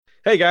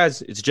Hey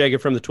guys, it's Jacob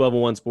from the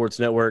 1201 Sports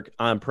Network.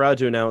 I'm proud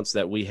to announce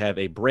that we have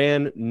a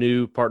brand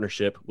new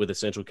partnership with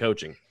Essential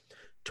Coaching.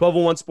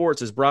 1201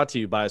 Sports is brought to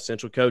you by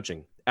Essential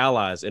Coaching,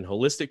 allies in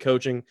holistic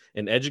coaching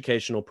and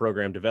educational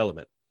program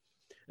development.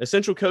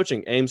 Essential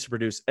Coaching aims to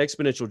produce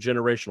exponential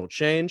generational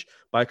change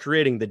by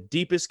creating the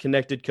deepest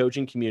connected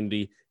coaching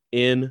community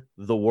in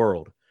the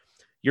world.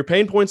 Your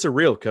pain points are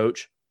real,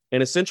 coach,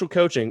 and Essential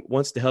Coaching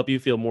wants to help you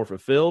feel more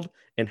fulfilled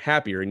and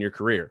happier in your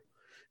career.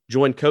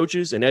 Join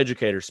coaches and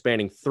educators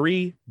spanning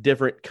 3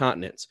 different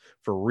continents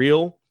for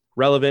real,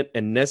 relevant,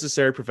 and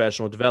necessary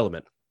professional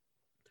development.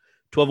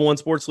 1201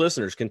 Sports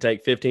listeners can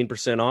take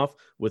 15% off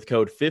with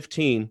code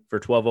 15 for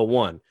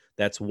 1201.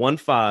 That's 15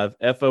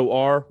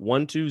 FOR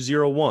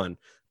 1201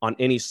 on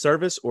any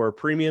service or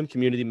premium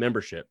community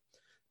membership.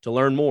 To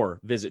learn more,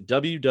 visit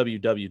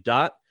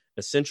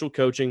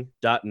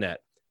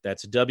www.essentialcoaching.net.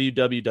 That's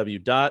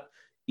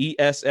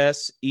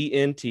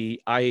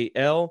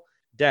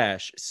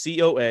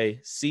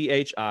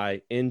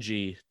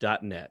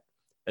www.essential-coaching.net.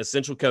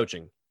 Essential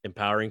Coaching,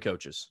 empowering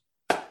coaches.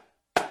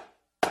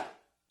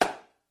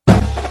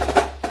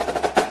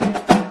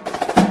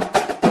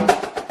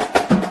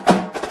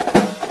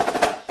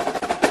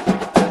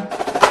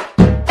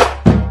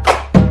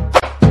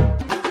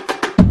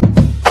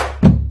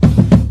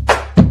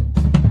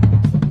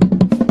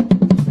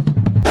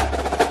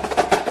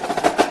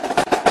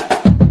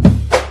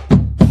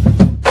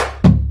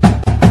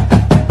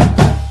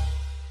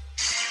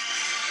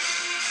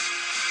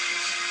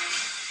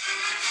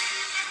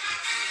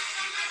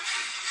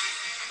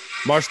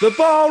 March the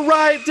ball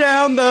right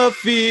down the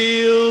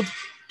field.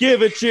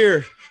 Give a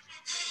cheer.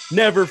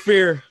 Never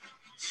fear.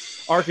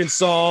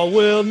 Arkansas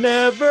will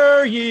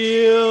never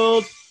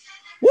yield.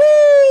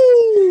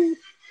 Woo!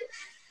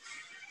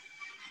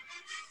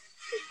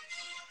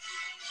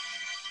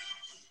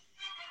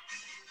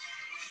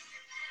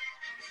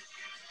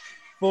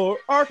 For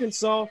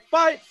Arkansas,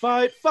 fight,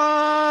 fight,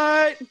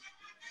 fight.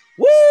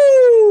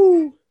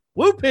 Woo!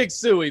 Woo Pig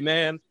Suey,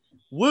 man.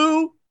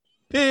 Woo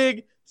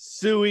Pig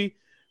Suey.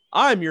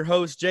 I'm your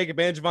host,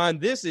 Jacob Angevine.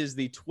 This is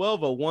the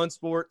 1201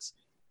 Sports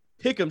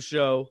Pick'em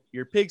Show,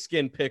 your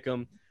pigskin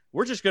pick'em.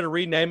 We're just going to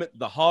rename it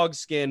the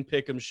Hogskin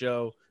Pick'em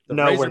Show, the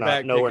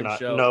Razorback Pick'em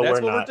Show.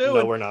 That's what we're doing.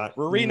 No, we're not.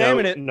 We're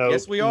renaming it.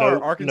 Yes, we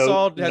are.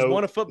 Arkansas has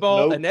won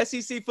an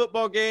SEC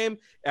football game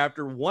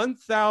after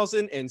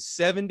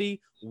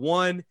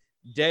 1,071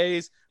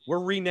 days.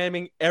 We're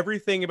renaming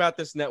everything about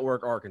this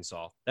network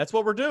Arkansas. That's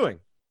what we're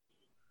doing.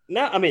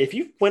 No, I mean, if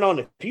you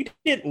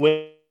didn't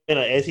win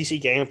an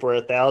SEC game for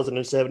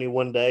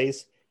 1,071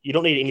 days, you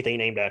don't need anything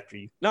named after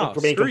you. No,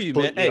 screw you,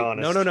 man. Hey,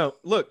 no.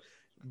 Look,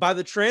 by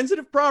the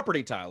transitive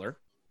property, Tyler.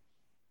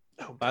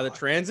 By the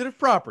transitive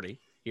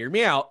property, hear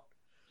me out.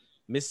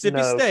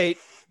 Mississippi State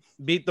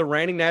beat the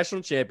reigning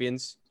national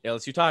champions,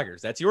 LSU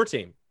Tigers. That's your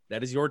team.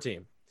 That is your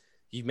team.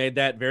 You've made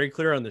that very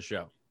clear on the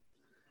show.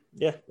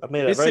 Yeah, I've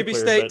made that very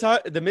clear.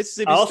 The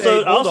Mississippi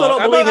State.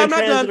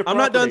 I'm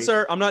not done,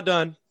 sir. I'm not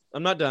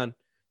done.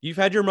 You've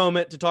had your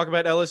moment to talk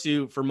about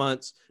LSU for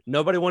months.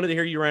 Nobody wanted to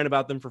hear you rant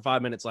about them for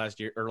 5 minutes last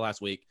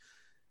week.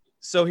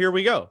 So here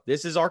we go.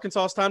 This is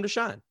Arkansas's time to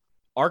shine.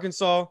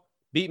 Arkansas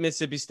beat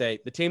Mississippi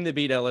State, the team that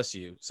beat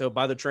LSU. So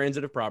by the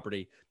transitive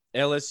property,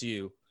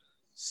 LSU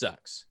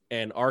sucks,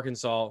 and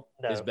Arkansas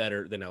is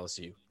better than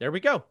LSU. There we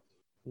go.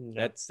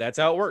 No. That's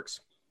how it works.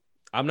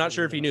 I'm not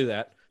sure if you knew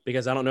that,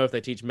 because I don't know if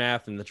they teach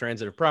math in the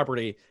transitive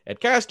property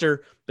at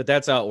Castor, but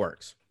that's how it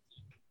works.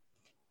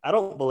 I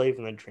don't believe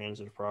in the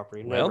transitive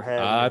property.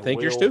 I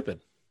think you're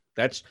stupid.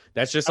 That's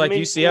just like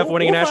UCF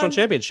winning a national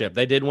championship.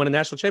 They did win a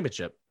national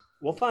championship.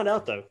 We'll find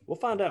out, though. We'll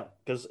find out,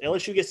 because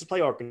LSU gets to play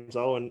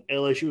Arkansas, and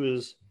LSU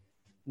is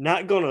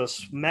not going to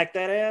smack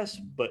that ass,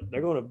 but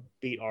they're going to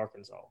beat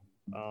Arkansas.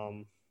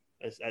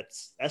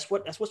 That's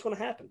what's going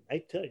to happen.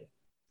 I tell you.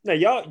 Now,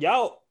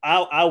 y'all,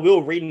 I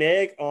will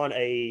renege on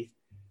a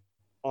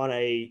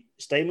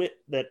statement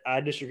that I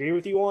disagree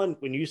with you on.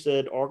 When you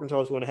said Arkansas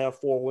was going to have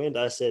 4 wins,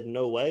 I said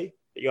no way.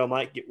 Y'all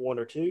might get 1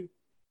 or 2.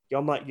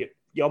 Y'all might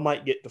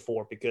get to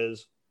 4,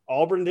 because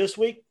Auburn this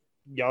week,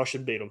 y'all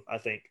should beat them. I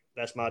think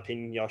that's my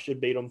opinion. Y'all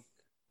should beat them.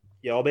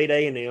 Y'all beat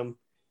A&M.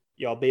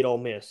 Y'all beat Ole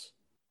Miss.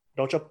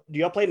 Do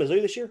y'all play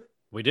Mizzou this year?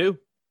 We do.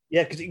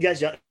 Yeah, because you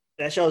guys,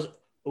 that shows.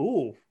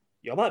 Ooh,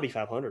 y'all might be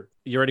 500.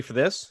 You ready for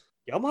this?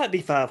 Y'all might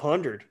be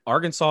 500.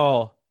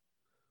 Arkansas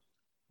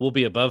will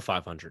be above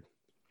 500.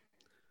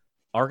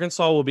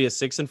 Arkansas will be a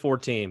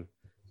 6-4 team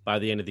by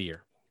the end of the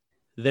year.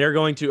 They're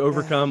going to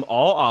overcome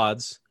all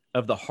odds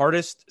of the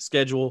hardest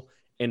schedule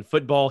in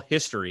football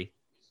history,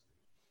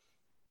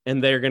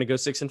 and they're going to go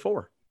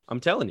 6-4. I'm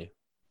telling you,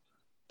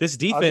 this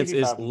defense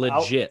is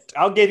legit.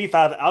 I'll give you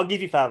 5. I'll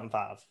give you 5 and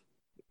 5.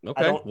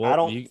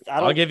 Okay,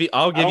 I'll give you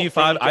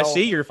 5. I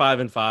see you're 5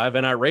 and 5,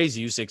 and I raise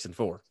you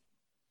 6-4.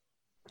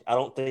 I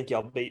don't think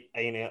y'all beat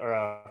A&M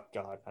or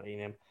not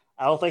A&M.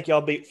 I don't think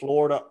y'all beat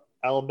Florida,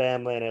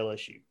 Alabama, and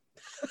LSU.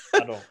 I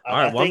don't. All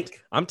right,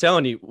 think I'm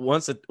telling you,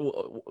 once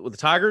with the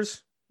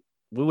Tigers,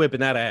 we're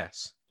whipping that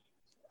ass.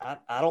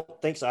 I don't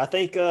think so. I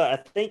think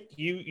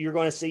you're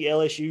going to see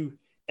LSU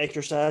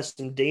exercised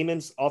some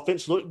demons.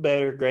 Offense looked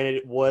better. Granted,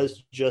 it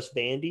was just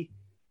Vandy,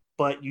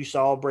 but you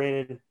saw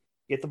Brandon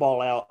get the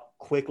ball out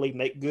quickly,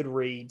 make good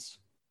reads,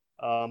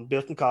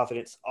 build some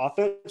confidence.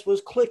 Offense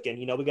was clicking.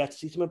 We got to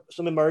see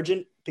some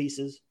emergent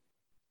pieces.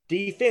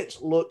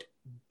 Defense looked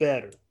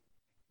better.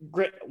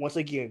 Once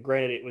again,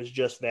 granted, it was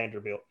just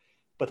Vanderbilt,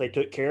 but they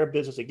took care of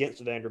business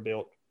against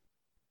Vanderbilt.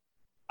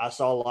 I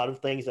saw a lot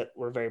of things that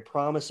were very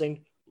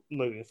promising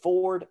moving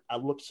forward. I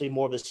look to see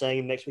more of the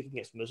same next week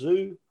against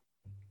Mizzou.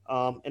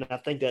 And I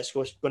think that's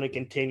going to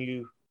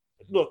continue.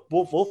 Look,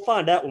 we'll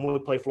find out when we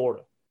play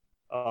Florida.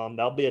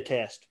 That'll be a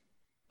test.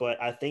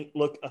 But I think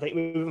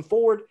moving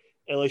forward,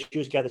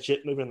 LSU's got the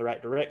ship moving in the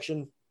right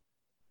direction.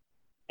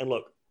 And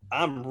look,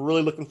 I'm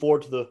really looking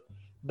forward to the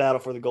battle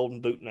for the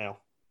Golden Boot now.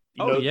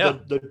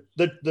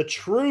 The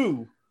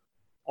true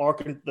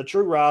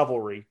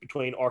rivalry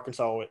between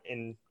Arkansas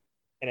and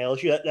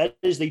LSU. That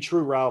is the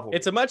true rivalry.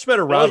 It's a much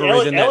better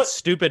rivalry than that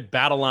stupid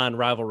battle line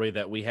rivalry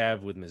that we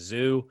have with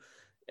Mizzou.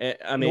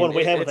 I mean,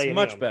 it's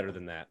much better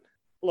than that.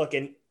 Look,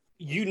 and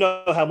you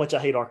know how much I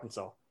hate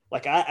Arkansas.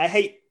 Like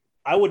I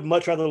would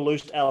much rather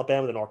lose to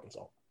Alabama than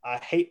Arkansas. I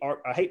hate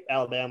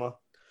Alabama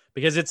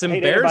because it's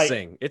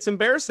embarrassing. It's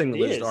embarrassing to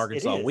lose to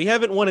Arkansas. We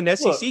haven't won an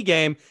SEC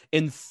game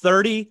in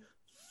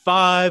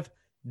 35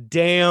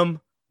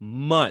 damn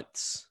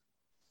months.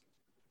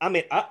 I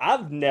mean,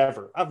 I've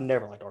never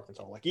liked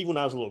Arkansas. Like even when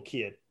I was a little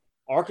kid,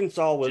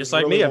 Arkansas was just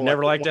like me. I've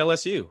never liked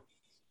LSU.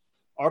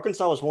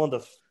 Arkansas was one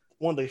of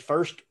the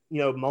first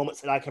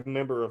moments that I can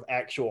remember of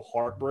actual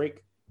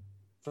heartbreak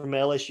from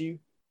LSU.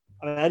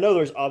 I mean, I know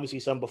there's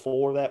obviously some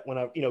before that when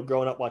I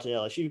growing up watching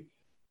LSU,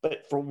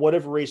 but for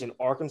whatever reason,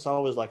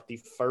 Arkansas was like the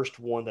first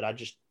one that I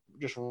just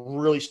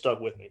really stuck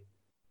with me.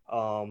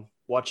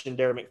 Watching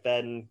Darren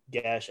McFadden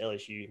gash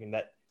LSU, I mean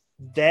that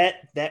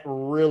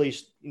really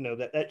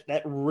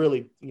that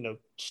really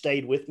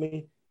stayed with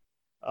me.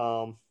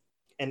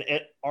 And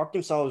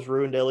Arkansas has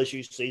ruined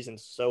LSU's season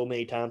so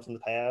many times in the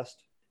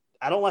past.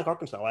 I don't like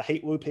Arkansas. I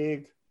hate Woo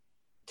Pig.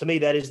 To me,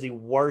 that is the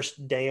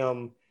worst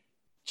damn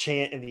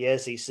chant in the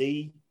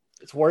SEC.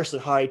 It's worse than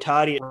High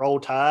Toddy and Roll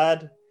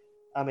Tide.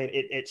 I mean,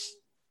 it's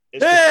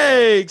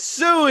hey,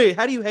 Suey,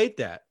 how do you hate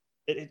that?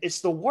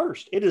 It's the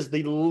worst. It is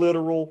the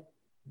literal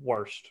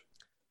worst.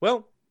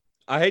 Well,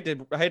 I hate to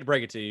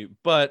break it to you,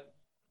 but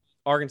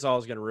Arkansas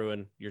is going to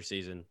ruin your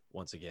season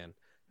once again.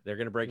 They're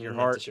going to break your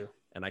heart,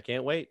 and I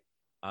can't wait.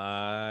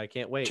 I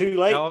can't wait. Too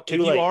late. If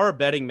you are a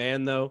betting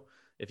man, though,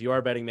 if you are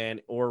a betting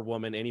man or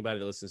woman, anybody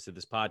that listens to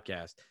this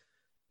podcast,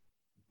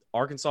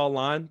 Arkansas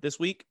line this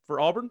week for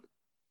Auburn,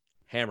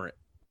 hammer it.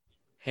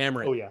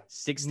 Oh, yeah.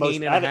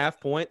 16 and a half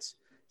points.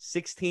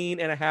 16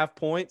 and a half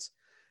points.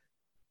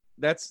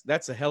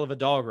 That's a hell of a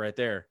dog right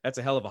there. That's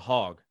a hell of a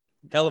hog.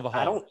 Hell of a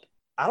hog.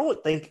 I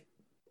don't think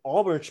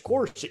Auburn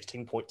scored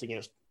 16 points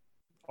against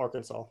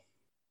Arkansas.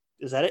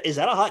 Is that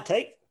a hot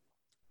take?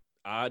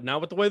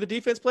 Not with the way the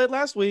defense played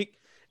last week.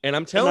 And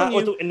I'm telling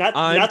you,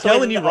 I'm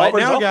telling you right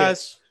now,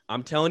 guys.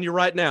 I'm telling you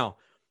right now.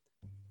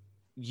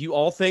 You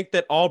all think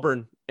that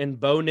Auburn and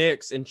Bo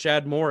Nix and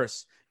Chad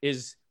Morris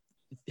is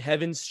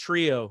heaven's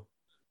trio.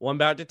 Well, I'm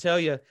about to tell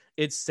you,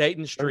 it's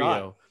Satan's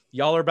trio.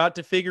 Y'all are about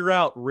to figure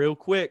out real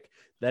quick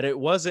that it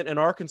wasn't an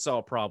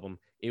Arkansas problem.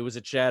 It was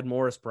a Chad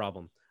Morris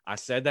problem. I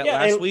said that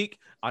last week.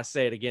 I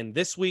say it again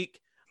this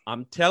week.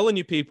 I'm telling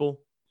you,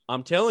 people.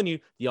 I'm telling you.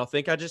 Y'all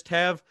think I just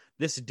have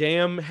this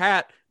damn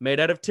hat made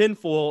out of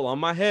tinfoil on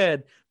my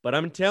head, but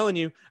I'm telling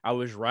you, I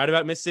was right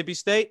about Mississippi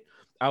State.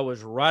 I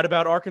was right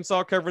about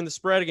Arkansas covering the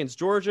spread against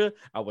Georgia.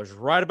 I was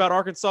right about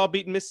Arkansas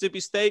beating Mississippi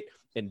State.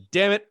 And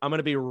damn it, I'm going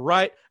to be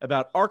right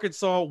about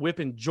Arkansas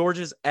whipping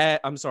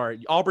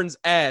Auburn's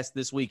ass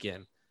this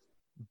weekend.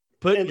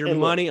 Put your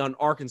money on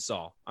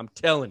Arkansas. I'm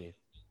telling you.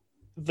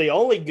 The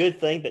only good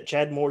thing that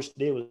Chad Morris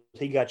did was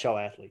he got y'all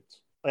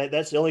athletes.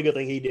 That's the only good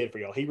thing he did for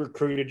y'all. He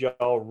recruited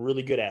y'all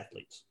really good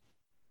athletes.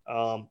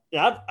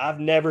 I've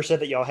never said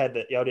that y'all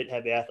didn't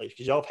have the athletes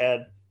because y'all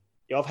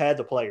have had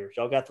the players.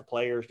 Y'all got the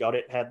players. Y'all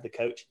didn't have the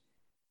coach.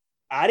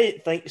 I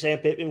didn't think Sam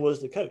Pittman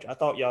was the coach. I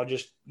thought y'all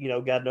just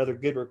got another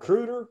good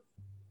recruiter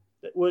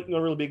that wasn't going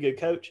to really be a good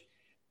coach.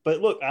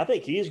 But look, I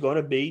think he's going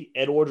to be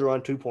Ed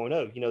Orgeron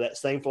 2.0. That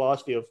same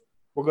philosophy of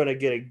we're going to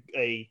get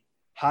a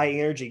high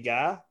energy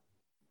guy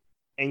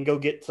and go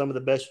get some of the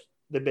best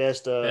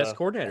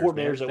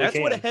coordinators that That's we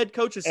can. what a head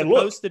coach is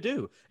supposed to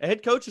do. A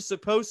head coach is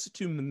supposed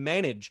to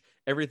manage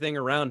everything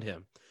around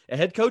him. A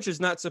head coach is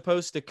not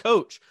supposed to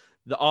coach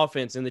the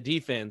offense and the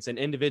defense and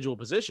individual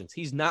positions.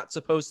 He's not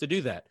supposed to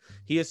do that.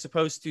 He is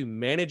supposed to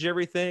manage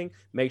everything,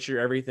 make sure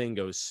everything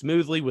goes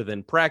smoothly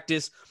within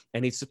practice,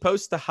 and he's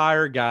supposed to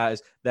hire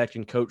guys that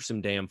can coach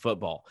some damn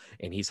football.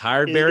 And he's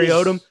hired Barry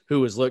Odom,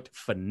 who has looked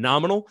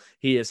phenomenal.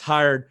 He has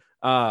hired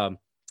Kendall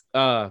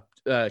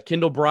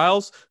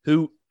Briles,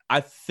 who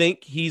I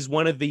think he's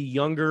one of the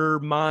younger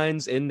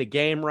minds in the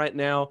game right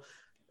now.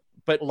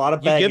 But a lot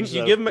of baggage,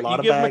 you give him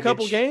a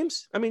couple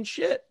games. I mean,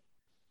 shit.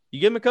 You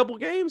give him a couple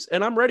games,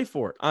 and I'm ready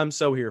for it. I'm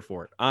so here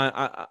for it.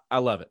 I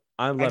love it.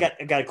 I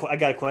got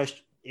a question.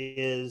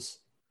 Is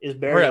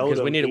Barry Odom?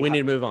 Because we need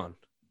to move on.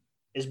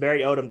 is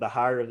Barry Odom the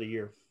hire of the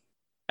year?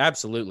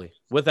 Absolutely.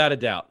 Without a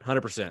doubt.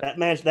 100%. That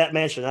man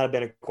should not have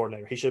been a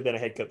coordinator. He should have been a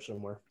head coach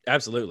somewhere.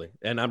 Absolutely.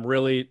 And I'm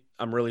really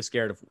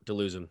scared to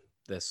lose him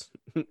this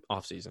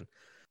offseason.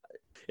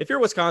 If you're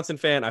a Wisconsin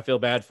fan, I feel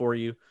bad for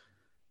you.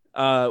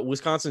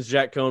 Wisconsin's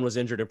Jack Cohn was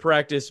injured in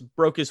practice,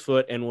 broke his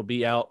foot, and will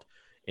be out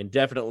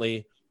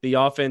indefinitely. The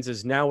offense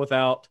is now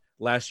without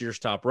last year's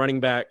top running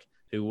back,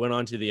 who went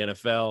on to the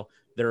NFL.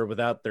 They're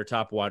without their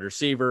top wide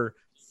receiver,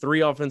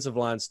 3 offensive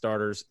line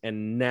starters,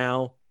 and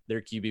now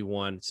their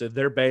QB1. So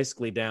they're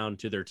basically down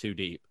to their 2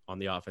 deep on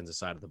the offensive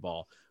side of the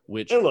ball,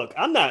 which and look,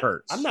 I'm not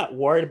hurts.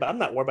 worried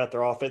about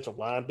their offensive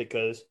line,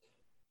 because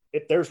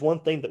if there's one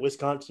thing that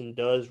Wisconsin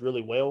does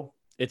really well,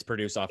 it's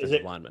produce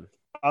offensive linemen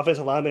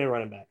and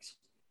running backs.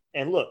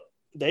 And look,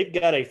 they've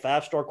got a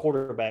 5-star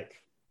quarterback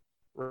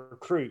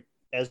recruit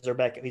as their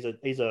backup. He's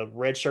a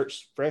redshirt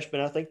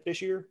freshman, I think,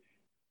 this year.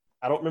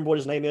 I don't remember what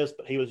his name is,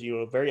 but he was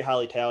very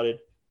highly touted.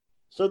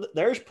 So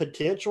there's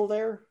potential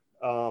there.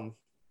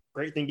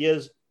 Great thing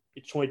is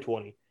it's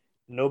 2020.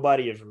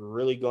 Nobody is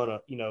really gonna,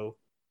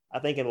 I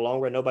think in the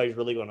long run, nobody's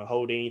really going to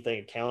hold anything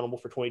accountable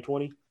for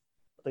 2020.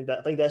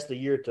 I think that's the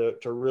year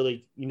to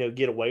really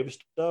get away with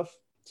stuff.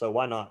 So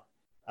why not?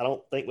 I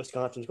don't think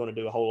Wisconsin's going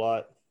to do a whole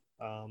lot,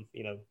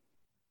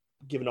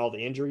 given all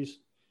the injuries.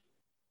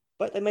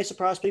 But they may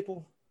surprise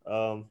people.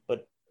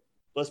 But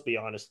let's be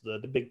honest,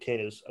 the Big Ten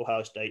is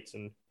Ohio State's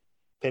and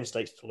Penn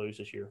State's to lose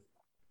this year.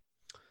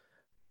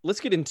 Let's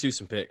get into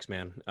some picks,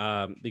 man.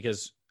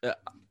 Let's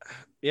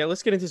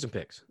get into some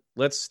picks.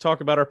 Let's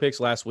talk about our picks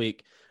last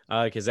week,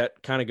 because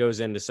that kind of goes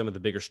into some of the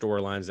bigger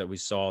storylines that we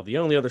saw. The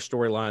only other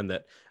storyline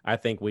that I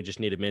think we just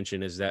need to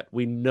mention is that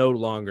we no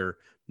longer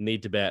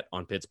need to bet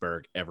on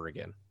Pittsburgh ever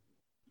again.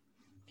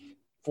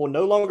 We'll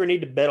no longer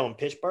need to bet on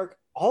Pittsburgh.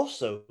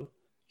 Also,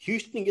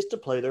 Houston gets to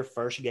play their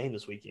first game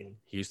this weekend.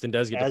 Houston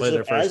does get to play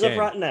their first game.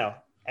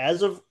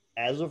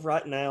 As of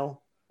right now,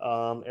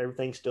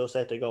 everything's still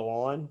set to go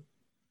on.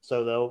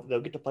 So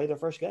they'll get to play their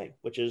first game,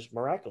 which is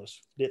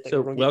miraculous.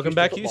 So welcome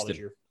back,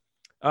 Houston.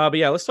 But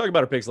yeah, let's talk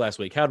about our picks last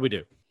week. How'd we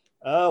do?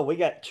 We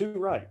got 2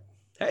 right.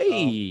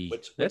 Hey,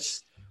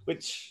 it's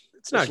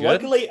not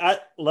good.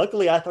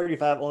 Luckily,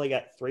 I-35 only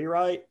got 3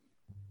 right,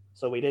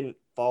 so we didn't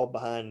fall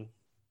behind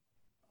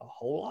a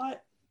whole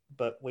lot.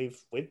 But we've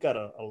got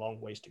a long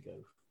ways to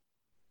go.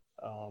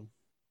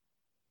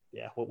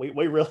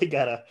 We really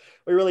got to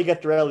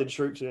rally the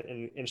troops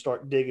and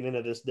start digging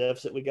into this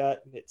deficit we got.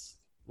 It's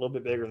a little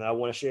bit bigger than I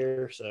want to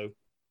share. So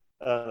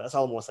that's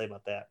all I'm going to say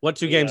about that. What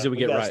 2 games did we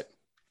get right?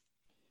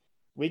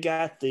 We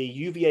got the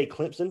UVA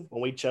Clemson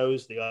when we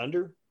chose the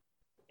under,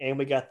 and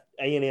we got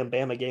A&M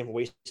Bama game when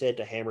we said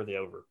to hammer the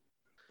over.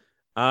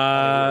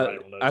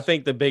 I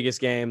think the biggest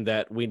game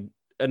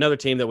another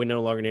team that we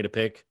no longer need to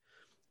pick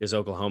is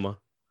Oklahoma.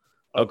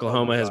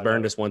 Oklahoma has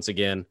burned us once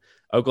again.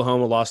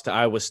 Oklahoma lost to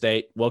Iowa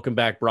State. Welcome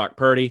back, Brock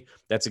Purdy.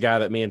 That's a guy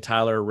that me and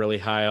Tyler are really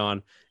high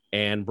on.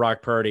 And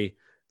Brock Purdy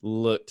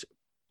looked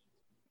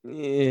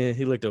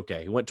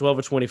okay. He went 12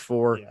 of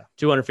 24,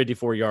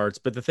 254 yards.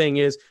 But the thing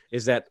is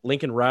that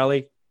Lincoln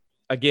Riley,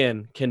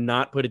 again,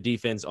 cannot put a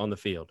defense on the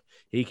field.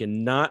 He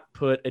cannot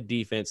put a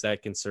defense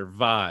that can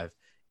survive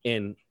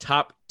in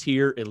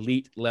top-tier,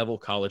 elite-level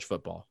college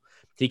football.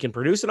 He can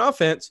produce an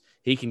offense.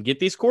 He can get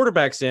these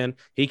quarterbacks in.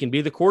 He can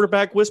be the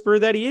quarterback whisperer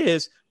that he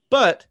is,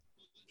 but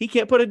he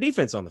can't put a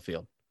defense on the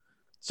field.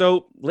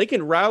 So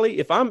Lincoln Riley,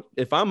 if I'm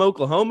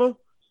Oklahoma,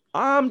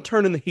 I'm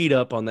turning the heat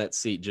up on that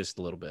seat just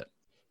a little bit.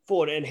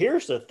 And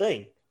here's the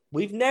thing.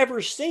 We've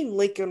never seen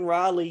Lincoln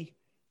Riley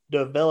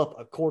develop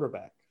a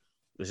quarterback.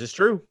 This is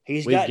true.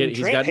 He's gotten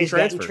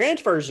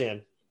transfers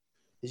in.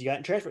 He's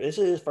gotten transfers. This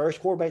is his first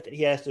quarterback that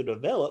he has to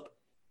develop.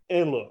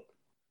 And look,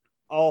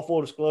 all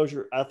full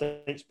disclosure, I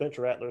think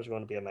Spencer Rattler is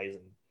going to be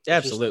amazing.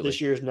 Absolutely.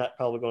 This year is not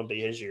probably going to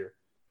be his year.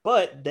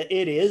 But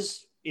it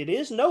is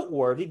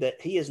noteworthy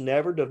that he has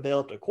never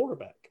developed a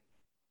quarterback.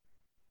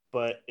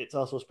 But it's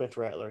also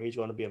Spencer Rattler. He's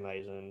going to be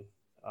amazing.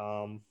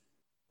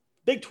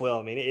 Big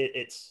 12, I mean,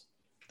 it's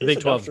the Big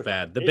 12 is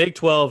bad. The Big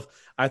 12,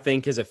 I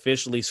think, has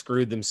officially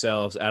screwed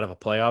themselves out of a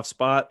playoff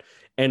spot,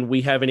 and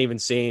we haven't even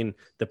seen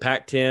the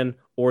Pac-10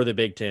 or the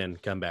Big 10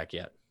 come back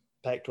yet.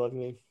 Pac-12, you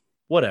mean?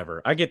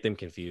 Whatever. I get them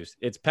confused.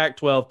 It's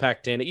Pac-12,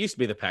 Pac-10. It used to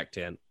be the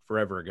Pac-10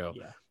 forever ago.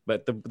 Yeah.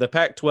 But the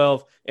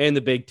Pac-12 and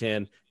the Big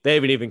 10, they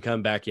haven't even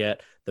come back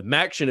yet. The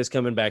MACtion is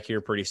coming back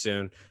here pretty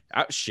soon.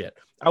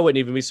 I wouldn't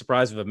even be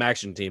surprised if a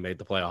MACtion team made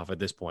the playoff at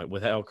this point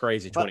with how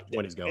crazy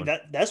 2020 is going.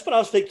 That's what I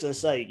was fixing to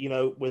say.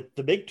 With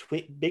the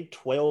Big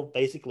 12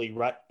 basically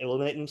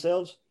eliminating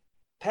themselves,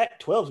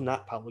 Pac-12 is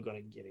not probably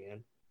going to get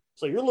in.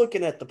 So you're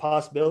looking at the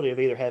possibility of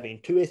either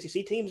having 2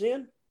 SEC teams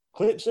in,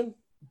 Clemson,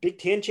 Big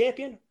 10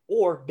 champion,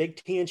 or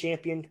Big 10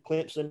 champion,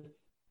 Clemson,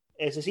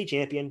 SEC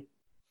champion,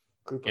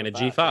 group and of a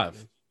G5.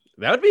 Champion.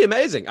 That would be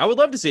amazing. I would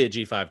love to see a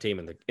G5 team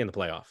in the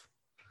playoff.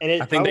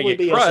 And I think they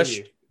get crushed,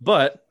 SMU.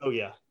 But oh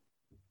yeah,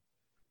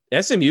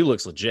 SMU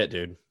looks legit,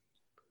 dude.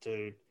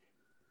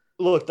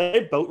 Look,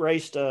 they boat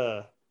raced.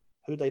 Who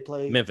they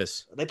play?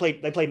 Memphis. They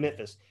played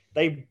Memphis.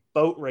 They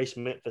boat raced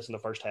Memphis in the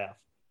first half.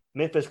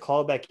 Memphis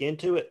clawed back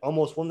into it,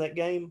 almost won that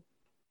game,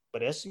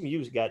 but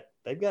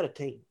they've got a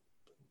team.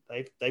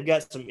 They've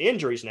got some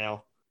injuries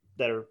now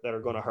that are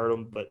going to hurt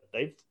them, but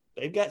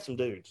they've got some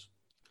dudes.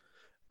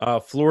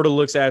 Florida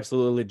looks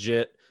absolutely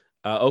legit.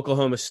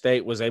 Oklahoma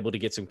State was able to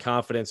get some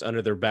confidence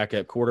under their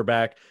backup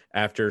quarterback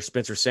after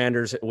Spencer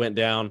Sanders went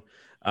down.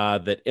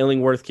 That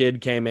Illingworth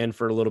kid came in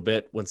for a little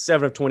bit, went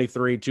 7 of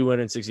 23,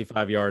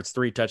 265 yards,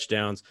 3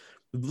 touchdowns.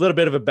 A little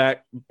bit of a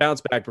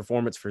bounce back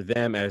performance for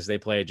them as they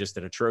played just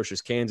an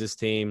atrocious Kansas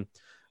team.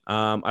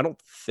 I don't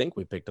think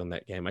we picked on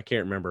that game. I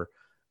can't remember.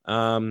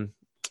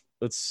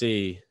 Let's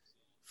see.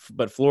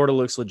 But Florida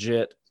looks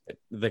legit.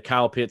 The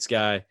Kyle Pitts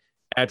guy,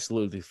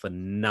 absolutely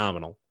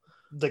phenomenal.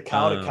 The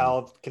Kyle to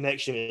Kyle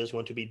connection is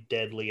going to be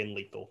deadly and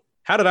lethal.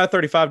 How did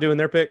I-35 do in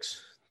their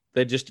picks?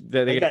 They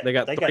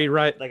got 3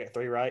 right. They got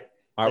 3 right.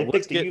 All right, they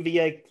picked the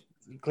UVA,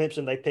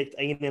 Clemson. They picked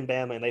A&M,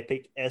 Bama, and they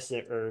picked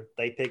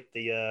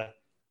the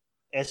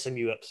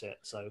SMU upset.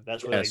 So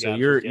that's where so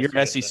your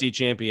SEC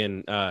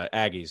champion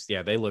Aggies.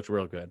 Yeah, they looked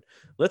real good.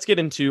 Let's get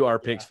into our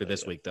picks for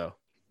this week, though.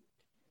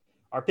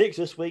 Our picks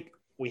this week,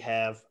 we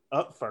have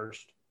up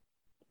first,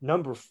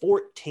 number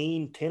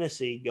 14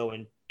 Tennessee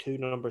going to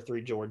number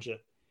 3 Georgia.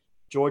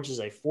 Georgia's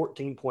a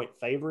 14-point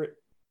favorite.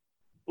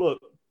 Look,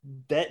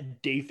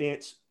 that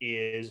defense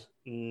is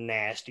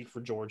nasty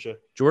for Georgia.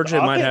 Georgia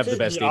might have the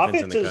best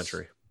defense in the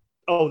country.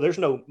 Oh, there's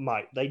no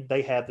might.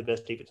 They have the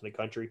best defense in the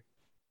country.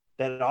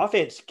 That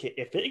offense,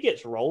 if it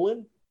gets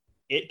rolling,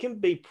 it can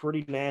be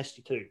pretty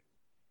nasty too.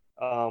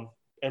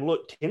 And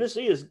look,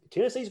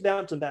 Tennessee's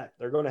bouncing back.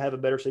 They're going to have a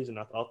better season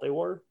than I thought they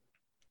were.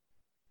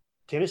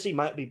 Tennessee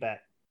might be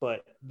back,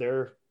 but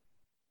they're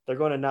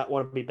going to not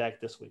want to be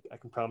back this week. I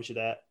can promise you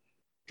that.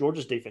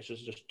 Georgia's defense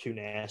is just too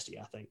nasty,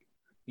 I think.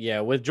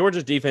 Yeah, with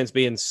Georgia's defense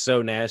being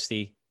so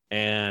nasty,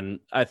 and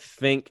I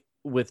think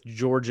with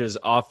Georgia's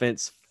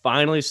offense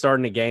finally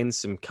starting to gain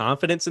some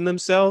confidence in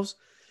themselves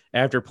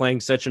after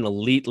playing such an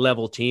elite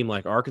level team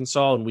like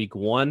Arkansas in week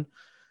 1,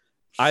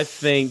 I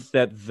think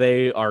that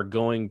they are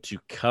going to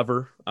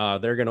cover. I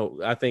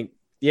think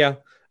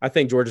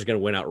Georgia's going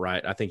to win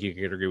outright. I think you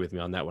could agree with me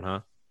on that one, huh?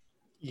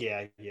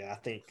 Yeah, I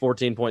think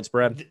 14-point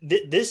spread.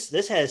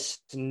 This has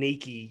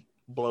sneaky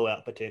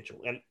blowout potential,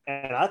 and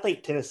I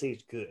think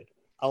Tennessee's good.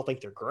 I don't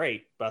think they're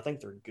great, but I think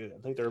they're good. I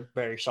think they're a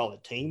very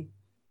solid team,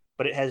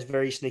 but it has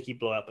very sneaky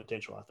blowout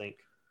potential, I think.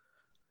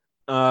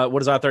 What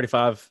does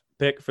I-35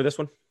 pick for this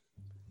one?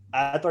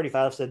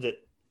 I-35 said that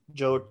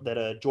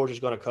Georgia's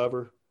going to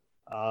cover.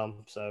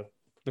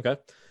 Okay.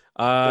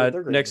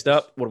 Next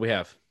up, what do we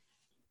have?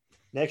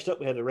 Next up,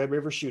 we have the Red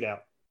River Shootout.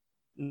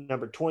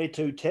 Number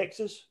 22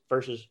 Texas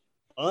versus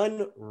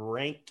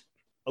unranked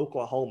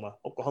Oklahoma.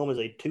 Oklahoma is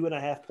a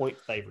 2.5-point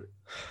favorite.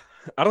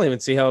 I don't even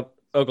see how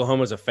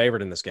Oklahoma is a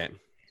favorite in this game.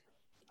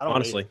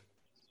 Honestly.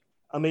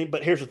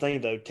 But here's the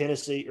thing, though.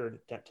 Texas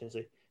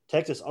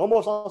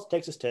almost lost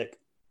Texas Tech,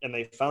 and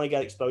they finally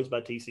got exposed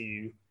by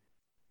TCU.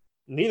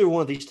 Neither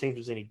one of these teams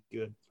is any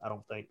good, I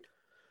don't think.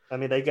 I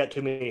mean, they've got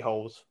too many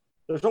holes.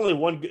 There's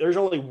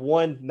only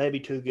one, maybe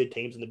 2 good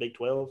teams in the Big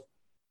 12,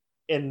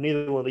 and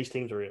neither one of these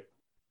teams are it.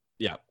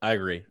 Yeah, I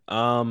agree.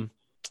 So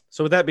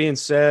with that being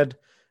said,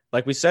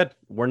 like we said,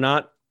 we're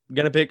not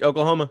going to pick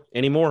Oklahoma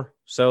anymore.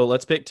 So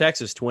let's pick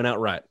Texas to win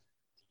outright.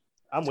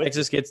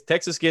 Texas gets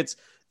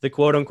the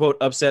quote unquote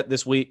upset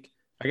this week.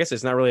 I guess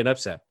it's not really an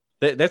upset.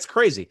 That's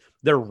crazy.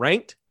 They're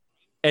ranked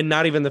and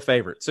not even the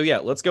favorite. So yeah,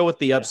 let's go with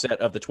the upset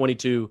of the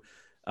 22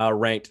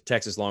 ranked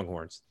Texas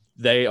Longhorns.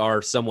 They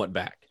are somewhat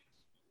back.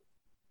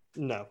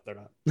 No, they're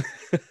not.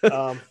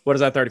 What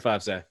does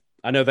I-35 say?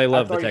 I know they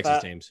love the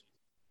Texas teams.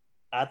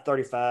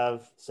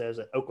 I-35 says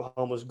that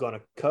Oklahoma's going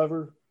to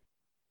cover.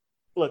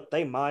 Look,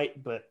 they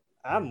might, but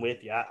I'm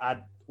with you.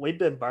 We've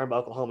been burned by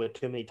Oklahoma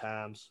too many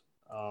times.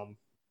 Got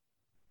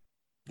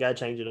to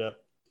change it up.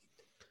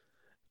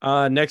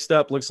 Next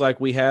up, looks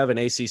like we have an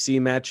ACC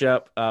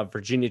matchup,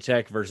 Virginia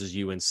Tech versus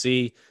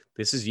UNC.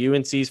 This is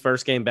UNC's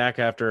first game back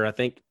after, I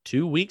think,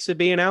 2 weeks of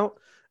being out.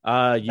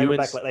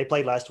 They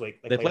played last week.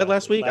 They played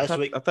last week? I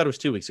thought it was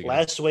 2 weeks ago.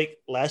 Last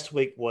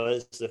week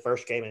was the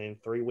first game in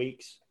 3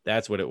 weeks.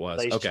 That's what it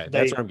was.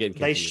 That's where I'm getting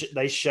confused.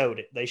 They showed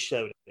it.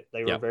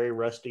 They were very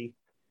rusty.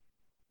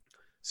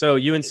 So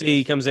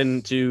UNC comes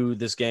into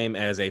this game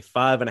as a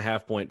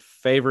 5.5-point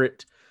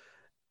favorite.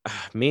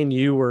 Me and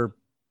you were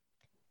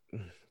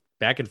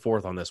back and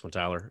forth on this one,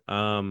 Tyler.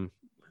 I'll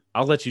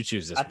let you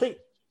choose this.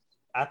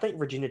 I think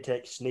Virginia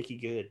Tech's sneaky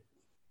good.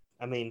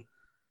 I mean,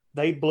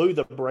 they blew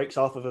the brakes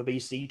off of a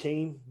BC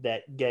team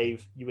that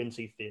gave UNC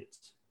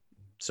fits.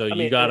 So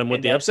you got them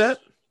with the upset?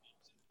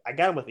 I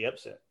got them with the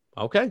upset.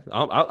 Okay,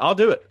 I'll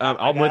do it.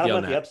 I'm with you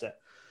on that. The upset.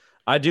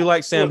 I do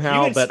like Sam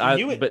Howell, but I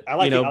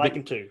like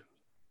him too.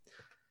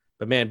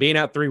 But man, being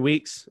out 3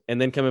 weeks and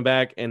then coming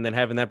back and then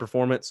having that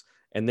performance,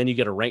 and then you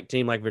get a ranked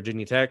team like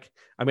Virginia Tech.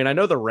 I mean, I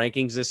know the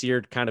rankings this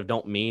year kind of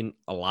don't mean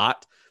a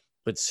lot,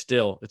 but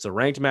still, it's a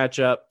ranked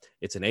matchup.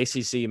 It's an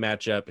ACC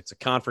matchup. It's a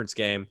conference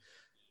game.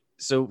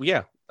 So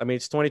yeah, I mean,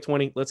 it's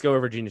 2020. Let's go over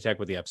Virginia Tech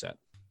with the upset.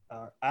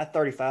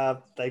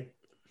 I-35.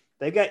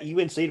 They got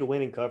UNC to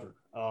win and cover.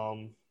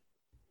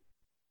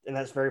 and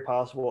that's very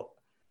possible.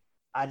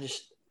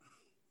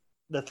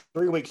 The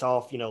 3 weeks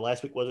off,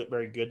 last week wasn't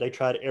very good. They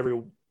tried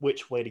every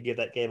which way to give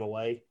that game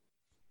away.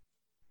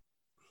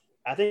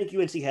 I think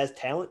UNC has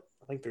talent.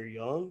 I think they're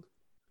young.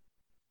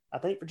 I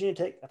think Virginia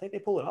Tech, I think they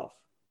pull it off.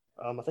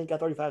 I think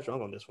I-35 is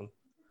wrong on this one.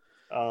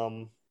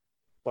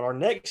 But our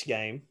next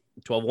game,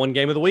 12-1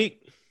 game of the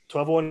week.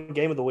 12-1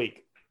 game of the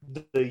week.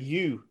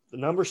 The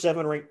number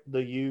 7 ranked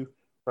the U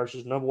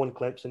versus number 1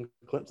 Clemson.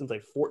 Clemson's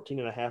a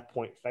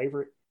 14.5-point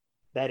favorite.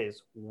 That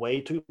is way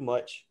too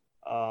much.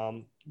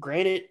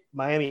 Granted,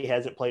 Miami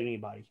hasn't played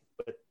anybody,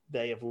 but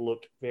they have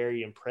looked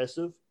very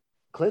impressive.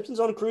 Clemson's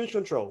on cruise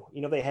control.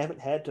 They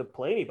haven't had to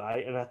play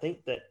anybody, and I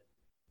think that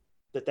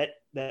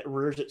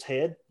rears its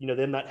head.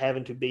 Them not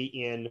having to be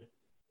in,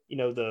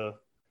 the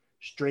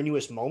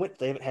strenuous moment.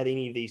 They haven't had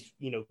any of these,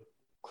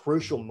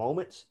 crucial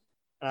moments,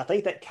 and I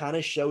think that kind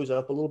of shows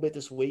up a little bit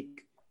this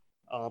week.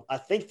 I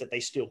think that they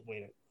still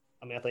win it.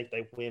 I think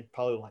they win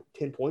probably like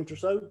 10 points or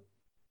so,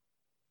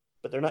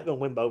 but they're not going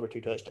to win by over 2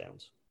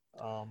 touchdowns.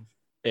 I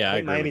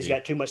think Miami's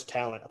got too much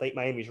talent. I think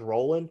Miami's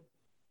rolling.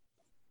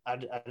 I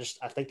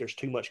think there's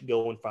too much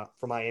going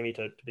for Miami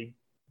to be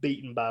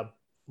beaten by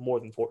more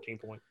than 14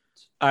 points.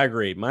 I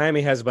agree.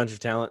 Miami has a bunch of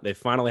talent. They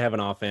finally have an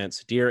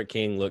offense. De'Aaron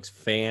King looks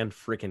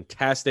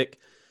fan-freaking-tastic.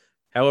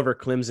 However,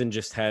 Clemson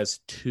just has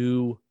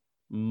too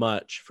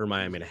much for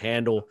Miami to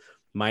handle.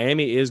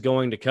 Miami is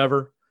going to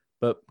cover,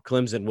 but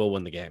Clemson will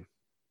win the game.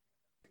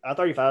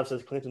 I-35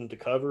 says Clemson to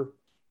cover.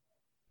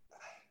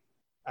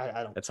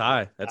 I don't. That's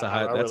high. That's a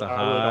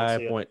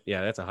high point.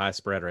 Yeah, that's a high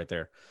spread right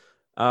there.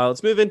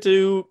 Let's move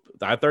into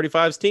the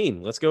I-35's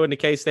team. Let's go into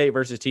K-State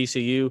versus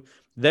TCU.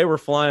 They were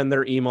flying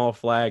their EMAW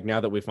flag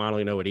now that we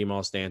finally know what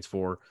EMAW stands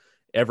for.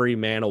 Every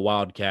man a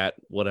Wildcat,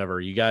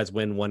 whatever. You guys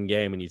win one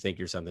game and you think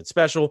you're something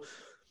special.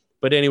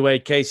 But anyway,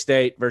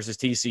 K-State versus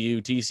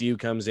TCU. TCU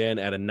comes in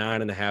at a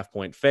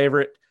 9.5-point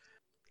favorite.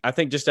 I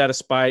think just out of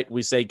spite,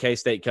 we say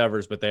K-State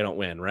covers, but they don't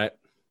win, right?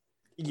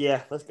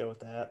 Yeah, let's go with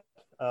that.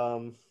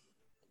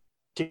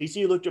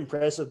 TCU looked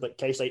impressive, but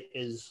K-State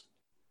is –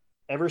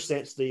 ever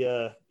since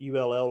the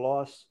ULL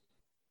loss,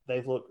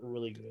 they've looked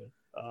really good.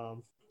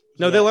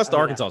 They lost to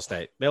Arkansas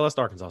State. They lost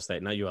to Arkansas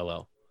State, not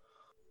ULL.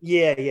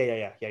 Yeah.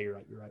 You're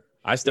right.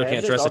 I still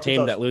can't trust a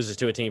team that loses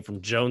to a team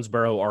from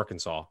Jonesboro,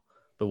 Arkansas,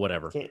 but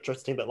whatever. Can't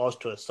trust a team that lost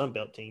to a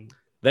Sunbelt team.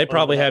 They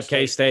probably have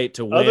K-State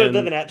to win. Other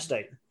than App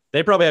State.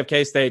 They probably have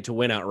K-State to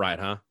win outright,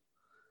 huh?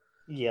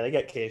 Yeah, they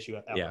got KSU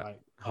outright. Yeah,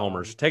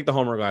 homers. Take the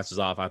homer glasses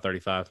off,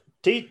 I-35.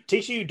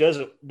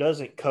 TCU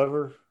doesn't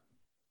cover,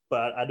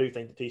 but I do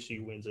think that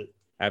TCU wins it.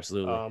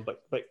 Absolutely.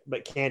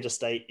 But Kansas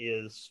State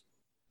is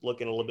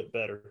looking a little bit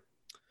better.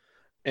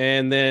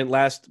 And then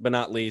last but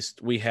not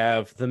least, we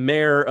have the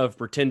mayor of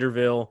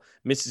Pretenderville,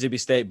 Mississippi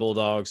State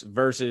Bulldogs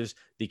versus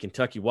the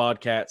Kentucky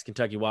Wildcats.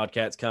 Kentucky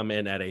Wildcats come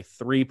in at a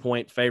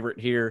 3-point favorite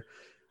here.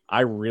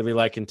 I really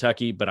like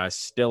Kentucky, but I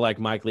still like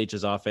Mike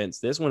Leach's offense.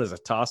 This one is a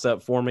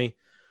toss-up for me.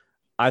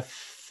 I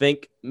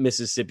think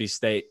Mississippi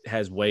State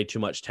has way too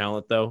much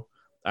talent, though.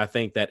 I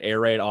think that air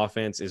raid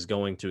offense is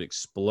going to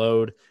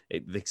explode,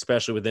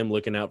 especially with them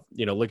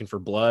looking for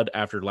blood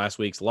after last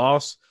week's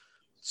loss.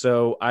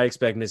 So I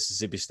expect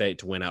Mississippi State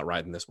to win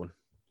outright in this one.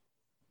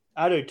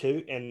 I do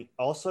too. And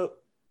also,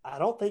 I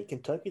don't think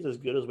Kentucky's as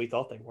good as we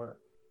thought they were.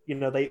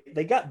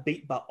 They got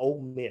beat by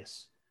Ole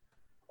Miss.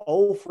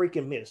 Ole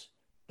freaking Miss.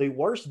 The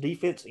worst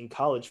defense in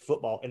college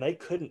football, and they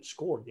couldn't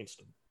score against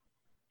them.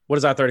 What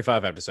does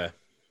I-35 have to say?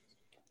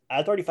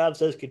 I-35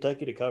 says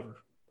Kentucky to cover.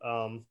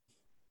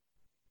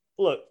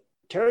 Look,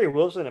 Terry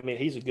Wilson,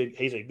 he's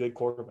a good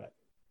quarterback.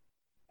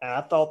 And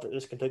I thought that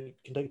this Kentucky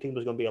team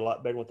was going to be a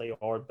lot better than what they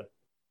are, but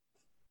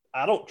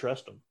I don't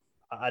trust them.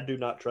 I do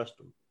not trust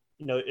them.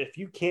 If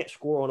you can't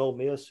score on Ole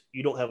Miss,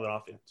 you don't have an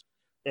offense.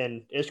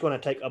 And it's going to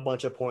take a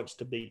bunch of points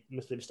to beat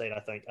Mississippi State,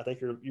 I think. I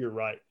think you're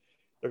right.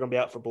 They're going to be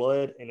out for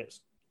blood, and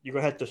you're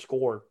going to have to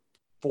score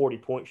 40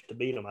 points to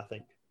beat them, I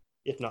think,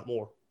 if not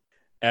more.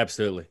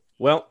 Absolutely.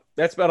 Well,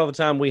 that's about all the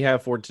time we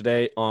have for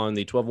today on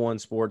the 12-1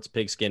 Sports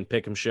Pigskin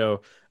Pick'em Show.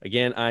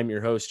 Again, I'm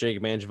your host,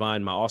 Jacob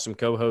Angevine, my awesome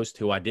co-host,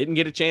 who I didn't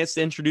get a chance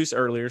to introduce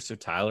earlier. So,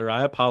 Tyler,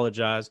 I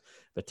apologize.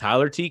 But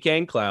Tyler T.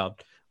 Kane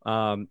Cloud.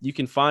 You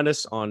can find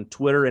us on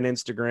Twitter and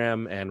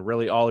Instagram and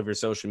really all of your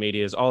social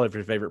medias, all of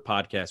your favorite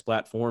podcast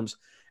platforms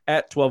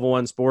at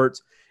 12-1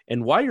 Sports.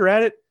 And while you're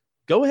at it,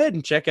 go ahead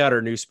and check out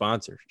our new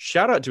sponsor.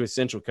 Shout out to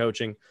Essential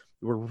Coaching.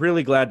 We're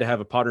really glad to have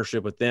a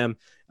partnership with them.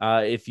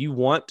 If you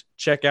want,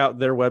 check out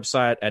their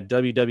website at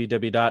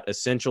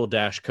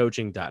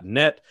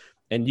www.essential-coaching.net,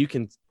 and you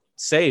can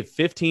save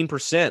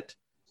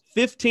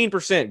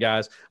 15%,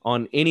 guys,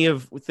 on any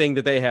thing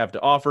that they have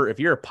to offer. If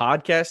you're a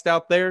podcast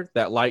out there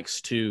that likes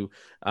to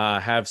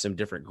have some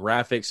different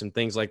graphics and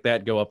things like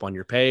that go up on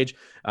your page,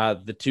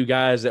 the two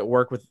guys that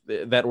work with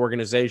that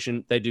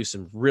organization, they do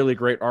some really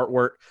great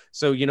artwork.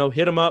 So,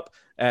 hit them up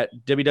at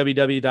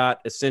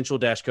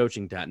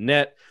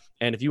www.essential-coaching.net.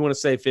 And if you want to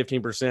save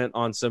 15%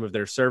 on some of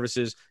their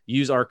services,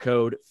 use our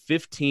code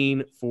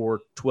 15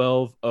 for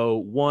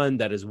 1201.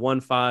 That is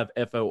 15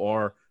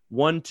 FOR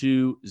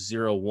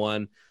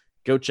 1201.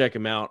 Go check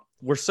them out.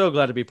 we're so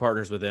glad to be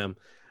partners with them.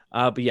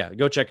 But yeah,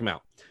 go check them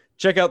out.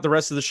 Check out the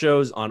rest of the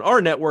shows on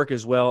our network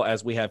as well,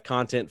 as we have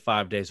content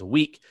 5 days a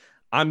week.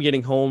 I'm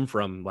getting home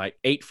from like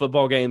 8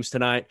 football games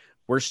tonight.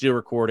 We're still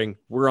recording.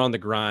 We're on the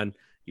grind.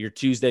 Your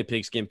Tuesday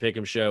Pigskin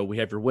Pick'em show. We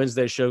have your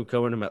Wednesday show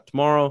coming up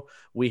tomorrow.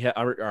 We have,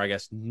 or I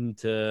guess,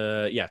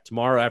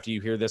 tomorrow after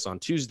you hear this on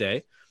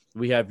Tuesday,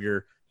 we have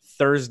your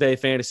Thursday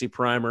Fantasy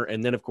Primer,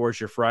 and then, of course,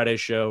 your Friday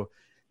show.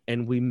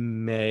 And we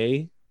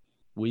may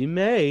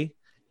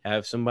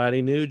have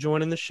somebody new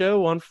joining the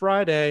show on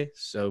Friday,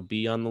 so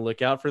be on the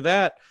lookout for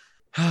that.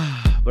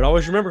 But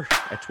always remember,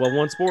 at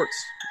 12-1 Sports,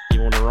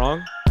 even when we're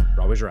wrong,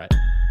 we're always right.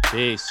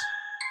 Peace.